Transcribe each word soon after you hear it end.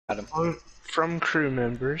From crew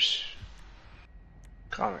members.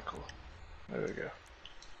 Conical. There we go.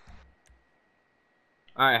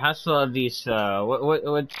 Alright, how slow of these,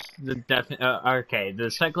 what's the okay,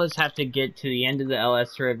 the cyclists have to get to the end of the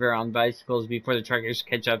LS River on bicycles before the truckers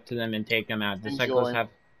catch up to them and take them out. The cyclists have...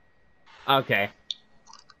 Okay.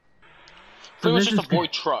 Pretty much just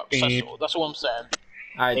avoid trucks, that's all I'm saying.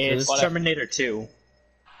 Alright, so it's Terminator 2.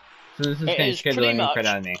 So this is kind of scheduling the crap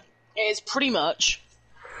out of me. It's pretty much...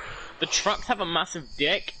 The trucks have a massive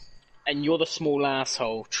dick, and you're the small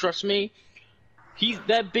asshole. Trust me,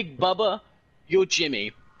 they're Big Bubba, you're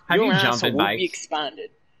Jimmy. Have your you jumped asshole in will bikes? be expanded.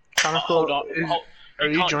 Conical, are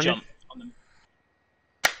you joining? Jump on them.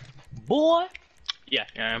 Boy! Yeah,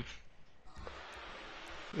 I am.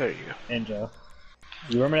 There you go. And you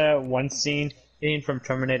remember that one scene from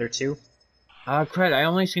Terminator 2? Cred, I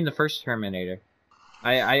only seen the first Terminator.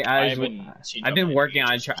 I've been working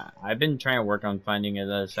on I've been trying to work on finding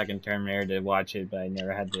the second Terminator to watch it, but I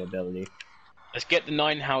never had the ability. Let's get the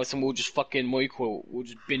 9 house and we'll just fucking we'll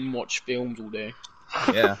just binge watch films all day.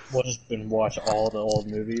 Yeah. We'll just binge watch all the old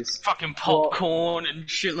movies. Fucking popcorn and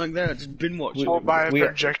shit like that. Just binge watch. We'll buy a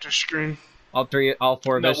projector screen. All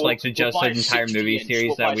four of us like suggest an entire movie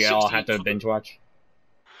series that we all have to binge watch.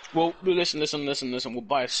 Well, listen. We'll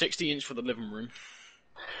buy a 60-inch for the living room.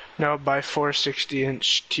 No, buy 4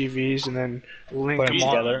 60-inch TVs and then link them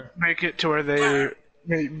together. Make it to where they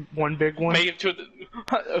make one big one. Make it to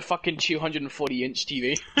a fucking 240-inch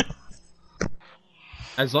TV.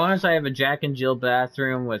 As long as I have a Jack and Jill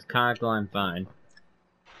bathroom with conical, I'm fine.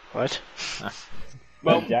 What?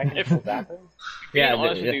 Well, Jack and Jill bathroom? Yeah,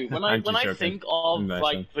 honest with you, when I think of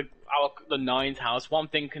like the Nine's house, what I'm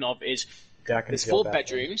thinking of is there's 4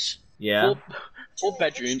 bedrooms. Yeah. 4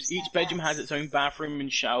 bedrooms. Each bedroom has its own bathroom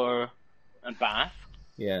and shower and bath.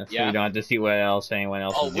 Yeah, so we don't have to see what else anyone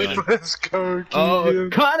else is doing. Let's go, Oh,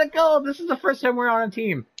 conical! This is the first time we're on a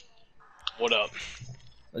team. What up?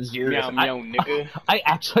 Let's do this. Meow, nigga. I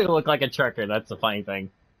actually look like a trucker. That's the funny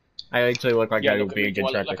thing. I actually look like I would be a good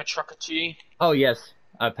trucker. Like a trucker G? Oh yes,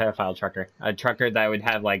 a pedophile trucker. A trucker that would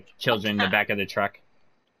have like children in the back of the truck.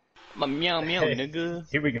 My meow, nigga.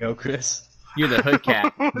 Here we go, Chris. You're the hood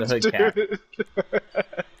cat. The hood cat.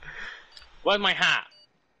 Where's my hat?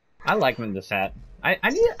 I like this hat. I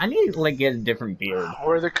need to like get a different beard.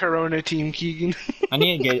 We're the Corona team, Keegan. I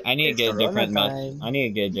need to get a different I need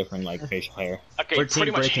to get a different like facial hair. Okay,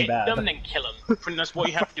 pretty much hit them then kill them. That's what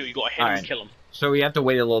you have to do. You gotta hit them and kill them. So we have to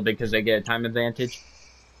wait a little bit because they get a time advantage.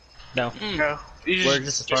 No. No. We're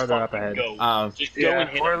just farther up ahead. Just go and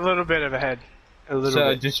hit we're a little bit of ahead. A little so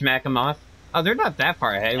bit. just smack them off. Oh, they're not that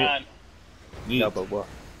far ahead. No, but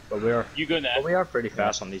we are. You go there. But we are pretty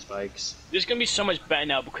fast on these bikes. This is gonna be so much better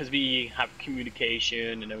now because we have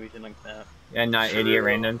communication and everything like that. And not idiot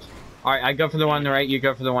randoms. Alright, I go for the one on the right, you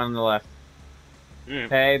go for the one on the left.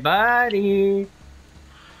 Hey, buddy!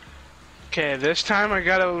 Okay, this time I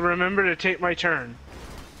gotta remember to take my turn.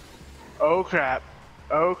 Oh crap.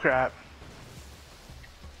 Oh crap.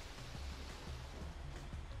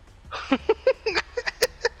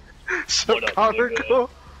 So what up, comical.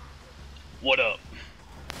 What up?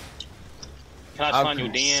 Can I find your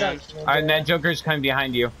DM? Alright, that Joker's coming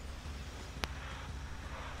behind you.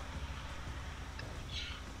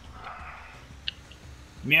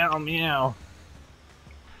 Meow, meow.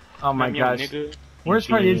 Oh my gosh. Worst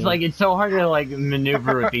part is, like, it's so hard to, like,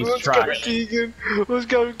 maneuver with these trucks. Let's go, Keegan. Let's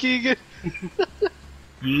go, Keegan.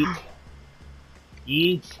 Yeet.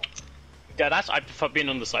 Yeet. Yeah, I prefer being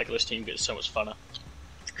on the cyclist team because it's so much funner.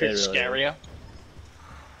 It's scarier.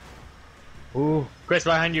 Ooh, Chris,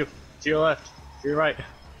 behind you. To your left. To your right.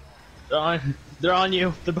 They're on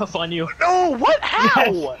you. They're both on you. No, what?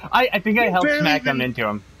 How? Yes. I think I helped smack them into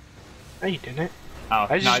him. No, you didn't. Oh,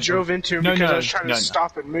 I just drove into him because I was trying to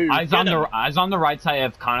stop and move. I was on the right side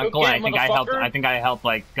of Conical, and I think I helped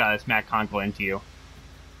like smack Conical into you.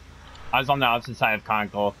 I was on the opposite side of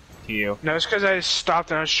Conical to you. No, it's because I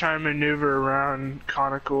stopped and I was trying to maneuver around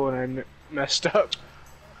Conical and I messed up.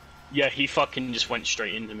 Yeah, he fucking just went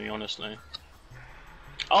straight into me, honestly.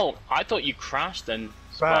 Oh, I thought you crashed then.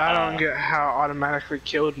 But I don't get how it automatically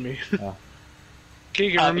killed me.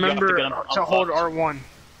 Keegan, remember to hold R1.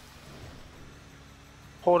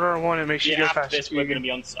 Hold R1 and make sure you go after faster. This, we're gonna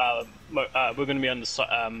be on the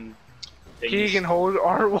Keegan, hold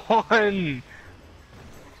R1.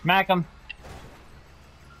 Smack him.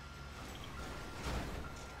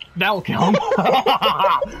 That'll kill him.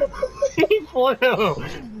 He flew.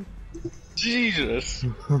 Jesus.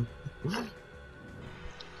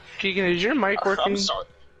 Keegan, is your mic working?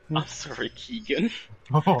 I'm sorry, Keegan.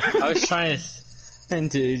 I was trying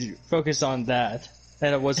to focus on that.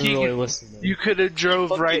 And I wasn't really listening. You could have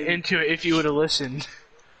drove right into it if you would have listened.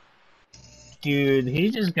 Dude, he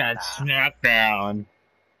just got smacked down.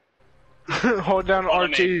 Hold down Follow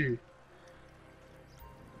R2.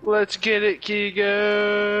 Let's get it,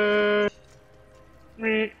 Keegan.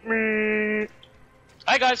 Me.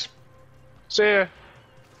 Hi guys. See ya.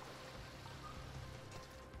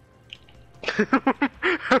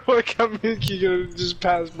 I like how me and Keegan just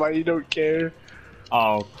passed by, you don't care.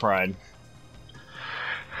 Oh, crud.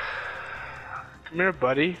 Come here,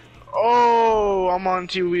 buddy. Oh, I'm on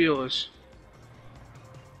 2 wheels.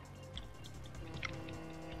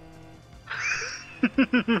 Come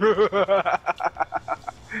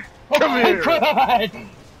here. Crud! Did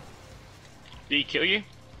he kill you?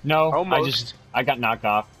 No, Almost. I got knocked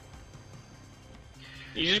off.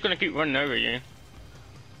 He's just gonna keep running over you.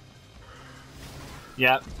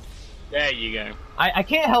 Yep. There you go. I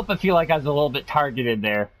can't help but feel like I was a little bit targeted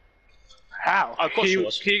there. How? Of course it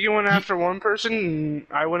was. Keegan went after one person, and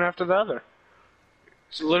I went after the other.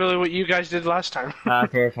 It's literally what you guys did last time.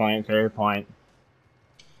 Fair point, fair point.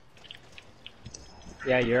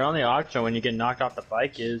 Yeah, your only option when you get knocked off the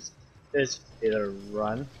bike is either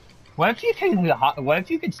run. What if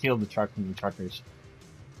you could steal the truck from the truckers?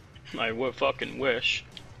 I would fucking wish.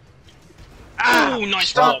 Ah, Ooh, nice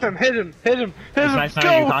stop job. him! Hit him! It's nice Go!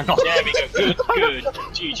 knowing you, Conkle. There we go. Good.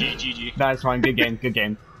 GG. That's fine. Good game. Good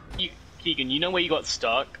game. Keegan, you know where you got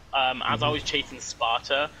stuck? As I was chasing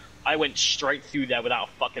Sparta, I went straight through there without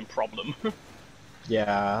a fucking problem.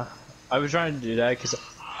 Yeah, I was trying to do that because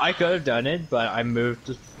I could have done it, but I moved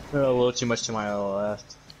a little too much to my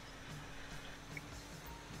left.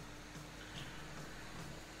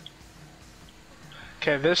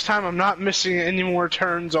 Okay, this time I'm not missing any more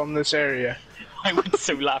turns on this area. I would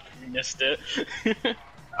so laugh if you missed it.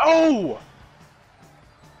 Oh!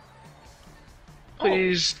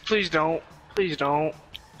 Please don't. Please don't.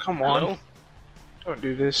 Come on. Hello? Don't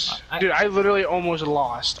do this. Dude, I literally almost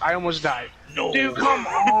lost. I almost died. No. Dude, come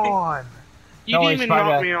on! You No, didn't it's even fine,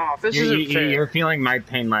 knock me off. This isn't fair. You're feeling my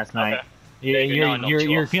pain last night. Okay. You're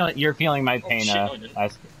You're feeling my pain shit, no, I didn't.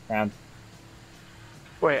 last round.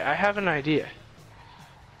 Wait, I have an idea.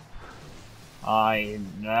 I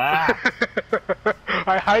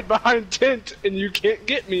hide behind tent and you can't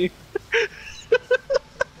get me.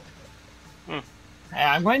 Hey,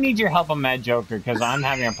 I'm going to need your help on Mad Joker because I'm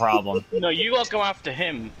having a problem. No, you all go after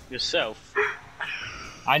him yourself.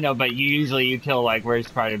 I know, but you kill like Where's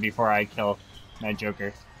Spider before I kill Mad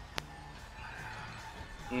Joker.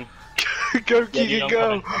 Go, Keegan,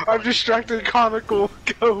 go! I'm distracted, Conical.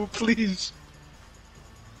 Go, please.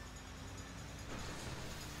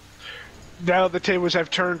 Now the tables have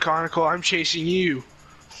turned, Conical. I'm chasing you.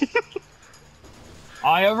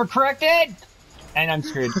 I overcorrected, and I'm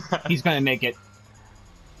screwed. He's going to make it.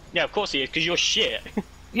 Yeah, of course he is, because you're shit.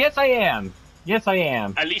 Yes, I am. Yes, I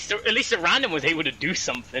am. At least the random was able to do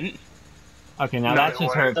something. Okay, now No, that's it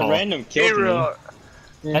just wasn't. The hurtful. random killed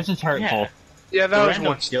me. That's just hurtful. Yeah, The that was random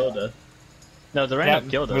once. killed us. No, the random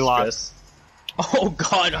Yeah, killed we us, lost. Chris. Oh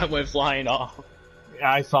god, I went flying off.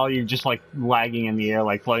 I saw you just like lagging in the air,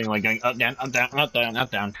 like floating, like going up, down, up, down, up, down,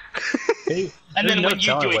 up, down. And then no when you do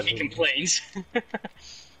telling it, what he he- complains.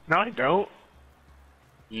 No, I don't.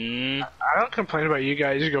 I don't complain about you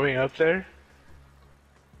guys going up there.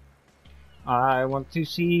 I want to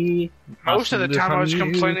see. Most of the time I was from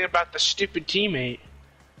you. complaining about the stupid teammate.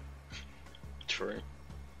 True.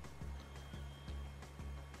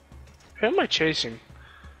 Who am I chasing?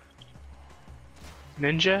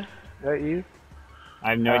 Ninja? Is that you?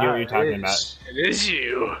 I have no idea what you're talking about. It is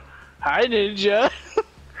you. Hi, Ninja.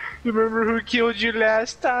 You remember who killed you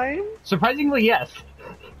last time? Surprisingly, yes.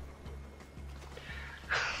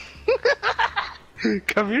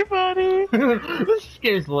 Come here, buddy. This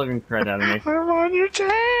scares the living crud out of me. I'm on your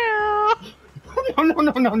tail.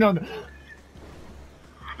 No.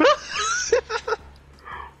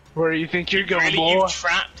 Where do you think you're going, Really, boy?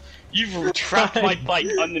 you've trapped my bike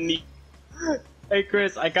underneath. Hey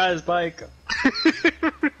Chris, I got his bike.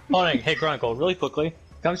 Hold on, hey Chronicle, really quickly.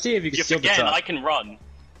 Come see if you can You're steal the forgetting truck. I can run.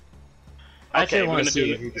 Actually, I Okay, wanna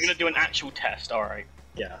see if you we're can- gonna do an actual test. All right.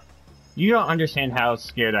 Yeah. You don't understand how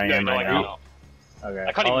scared I am No, right I now. cannot. Okay.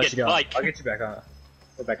 I can't I'll even let get you the go. bike. I'll get you back on.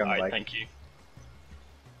 Go back on the Alright, bike. thank you.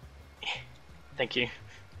 Thank you.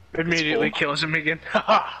 Immediately It's kills him again.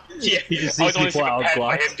 Yeah, He just I was sees honestly people prepared for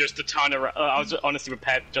outblocked. him just to turn around. I was honestly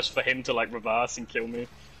prepared just for him to like reverse and kill me.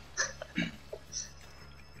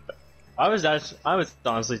 I was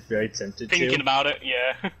honestly very tempted Thinking to. about it,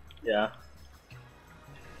 yeah. Yeah.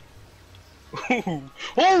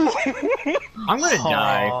 Oh! I'm gonna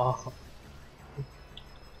die.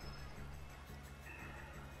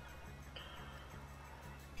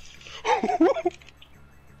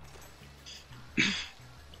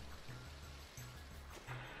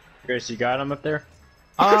 Chris, you got him up there?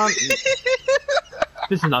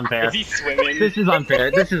 This is unfair. Is he swimming? This is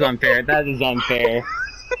unfair. This is unfair. That is unfair.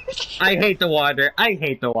 I hate the water. I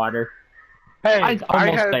hate the water. Hey, I was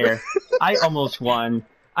almost there. I almost won.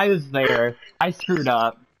 I was there. I screwed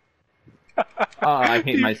up. Oh, I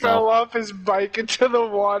hate He myself. fell off his bike into the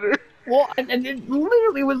water. Well, and it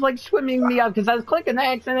literally was like swimming me up because I was clicking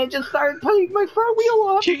X and it just started putting my front wheel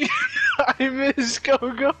off. I missed. Go,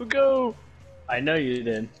 go, go. I know you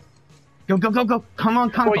did. Go, go, go, go. Come on,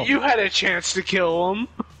 come on. Well, you had a chance to kill him.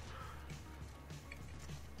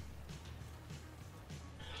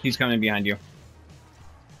 He's coming behind you.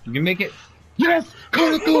 You can make it. Yes!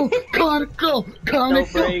 Gotta go! Gotta go! Gotta No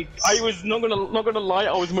go! brakes. I was not gonna lie.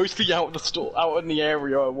 I was mostly out of the store, out in the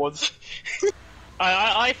area. I was.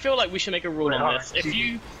 I feel like we should make a rule on this.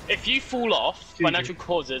 If you fall off by natural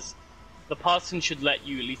causes, the person should let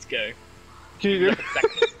you at least go. Keegan.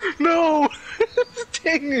 No!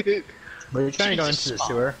 Dang it! But you're trying to go into the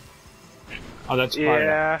sewer. Oh, that's part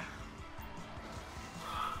Yeah.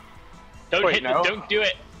 Don't Wait, hit no. Don't do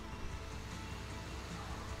it.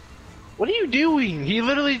 What are you doing? He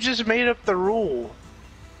literally just made up the rule.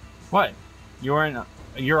 What? You're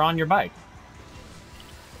on your bike.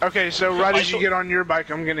 Okay, so right as you thought- get on your bike,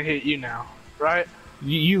 I'm gonna hit you now, right?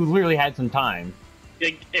 You literally had some time.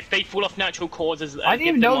 If they fall off natural causes, I didn't give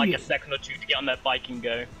even them know like you- a second or two to get on that bike and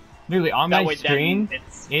go. Literally, on That my way then screen,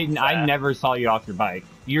 it's I fair. never saw you off your bike.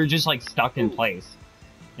 You're just like stuck in place.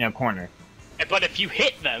 In a corner. But if you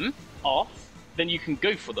hit them off, then you can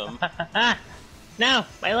go for them. No,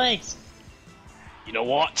 my legs. You know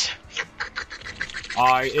what?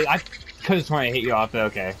 I could've sworn I hit you off, but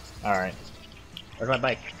okay. Alright. Where's my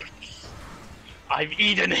bike? I've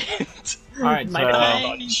eaten it. Alright, so... My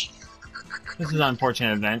bike. This is an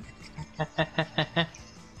unfortunate event.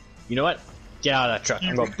 You know what? Get out of that truck.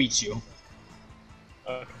 I'm gonna beat you.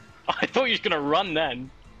 I thought you were gonna run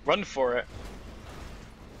then. Run for it.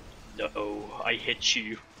 No, I hit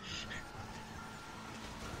you.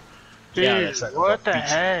 Dude, Yeah, that's right. what the Beat you.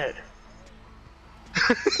 heck?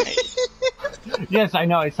 Yes, I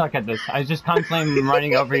know, I suck at this. I was just constantly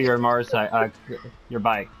running over your motorcycle, your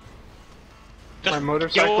bike. Just My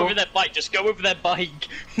motorcycle? Go over that bike. Just go over that bike.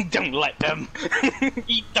 Don't let them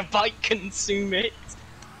eat the bike. Consume it.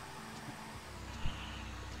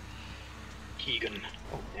 Keegan.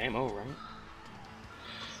 Oh damn! All right.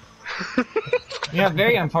 Yeah,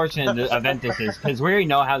 very unfortunate event this is, because we already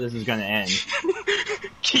know how this is gonna end.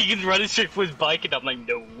 Keegan's running straight for his bike, and I'm like,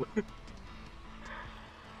 no.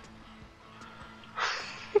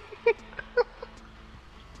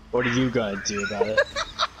 What are you gonna do about it?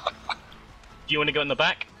 Do you want to go in the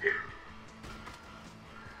back?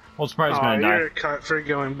 Well, Spar's Aw, gonna you're die. a cunt for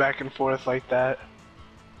going back and forth like that.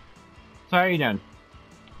 So how are you doing?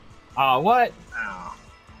 What? Ow.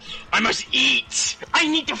 I must eat. I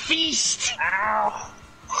need to feast. Ow!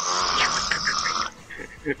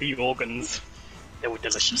 The organs. They were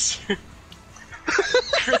delicious.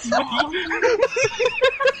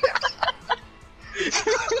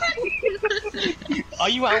 Are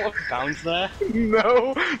you out of bounds there?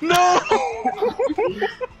 No! No!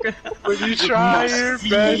 When you try your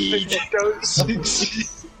best and you don't succeed.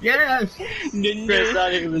 Yes! Ninja. Chris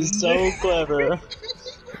thought he was so clever.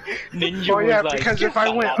 Ninja Well, yeah, was like, because if I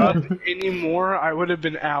went up anymore, I would have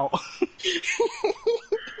been out.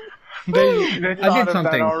 they thought of that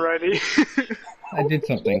something. already. I did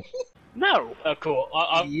something. No. Oh, cool.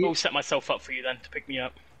 I will set myself up for you then to pick me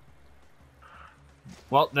up.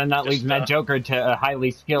 Well, then that leaves Mad Joker to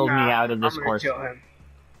highly skilled me out of this I'm gonna course. kill him.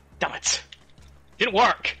 Damn it! Didn't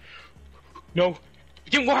work. No, it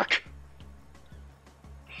didn't work.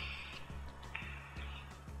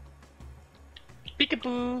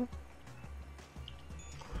 Peekaboo.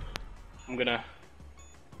 I'm gonna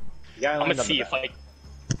see if I.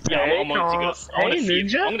 Yeah, Hey, I'm gonna hey, see.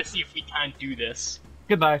 Ninja. I'm gonna see if we can do this.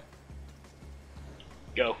 Goodbye.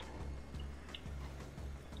 Go.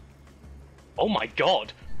 Oh my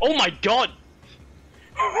god! Oh my god!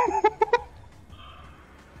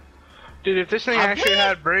 Dude, if this thing actually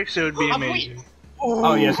had brakes, it would be amazing.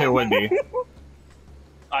 Oh, yes, it would be.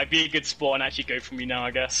 I'd be a good sport and actually go for me now,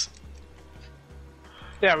 I guess.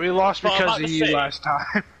 Yeah, we lost Well, I'm because about of to you say- last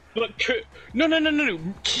time. Look, no.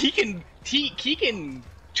 Keegan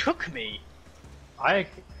took me. I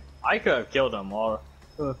could have killed him all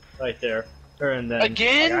right there. And then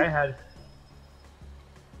Again? like, I had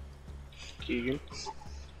Keegan.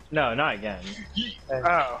 no, not again.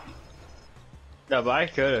 Oh. No, but I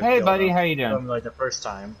could have. Hey, killed buddy, him how you doing? From like the first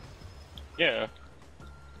time. Yeah.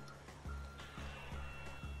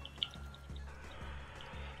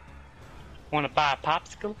 Wanna buy a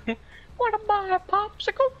popsicle? Wanna buy a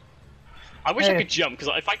popsicle? I wish I could jump,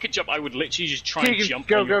 because if I could jump, I would literally just try and jump.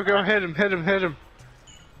 Go, hit him, hit him, hit him.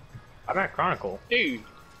 I'm at Chronicle. Dude.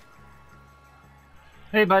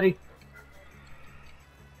 Hey, buddy.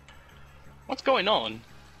 What's going on?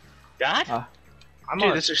 Dad?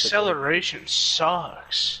 Dude, this acceleration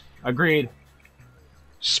sucks. Agreed.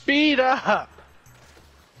 Speed up!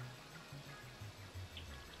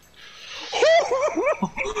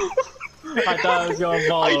 I thought I was going to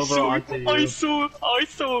fall over onto you. I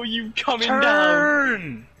saw you coming down.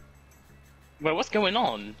 Turn! Wait, what's going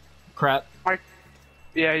on? Crap.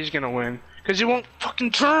 Yeah, he's gonna win. Because he won't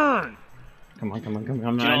fucking turn! Come on.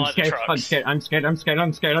 I'm scared. I'm scared.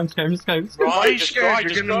 Why are you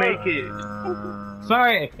scared? You're gonna make it.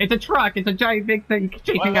 Sorry, it's a truck. It's a giant big thing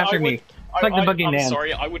chasing after me. It's like the boogeyman. I'm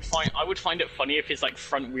sorry. I would find it funny if his like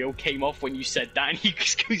front wheel came off when you said that and he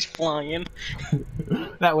just goes flying.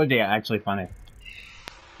 That would be actually funny.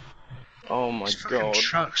 Oh my These god. fucking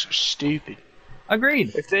trucks are stupid.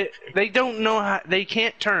 Agreed. If they don't know how, they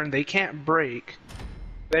can't turn, they can't brake.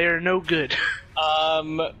 They are no good.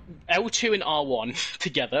 L2 and R1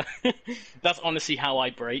 together. That's honestly how I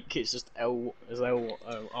brake. It's just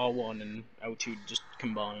R1 and L2 just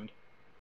combined.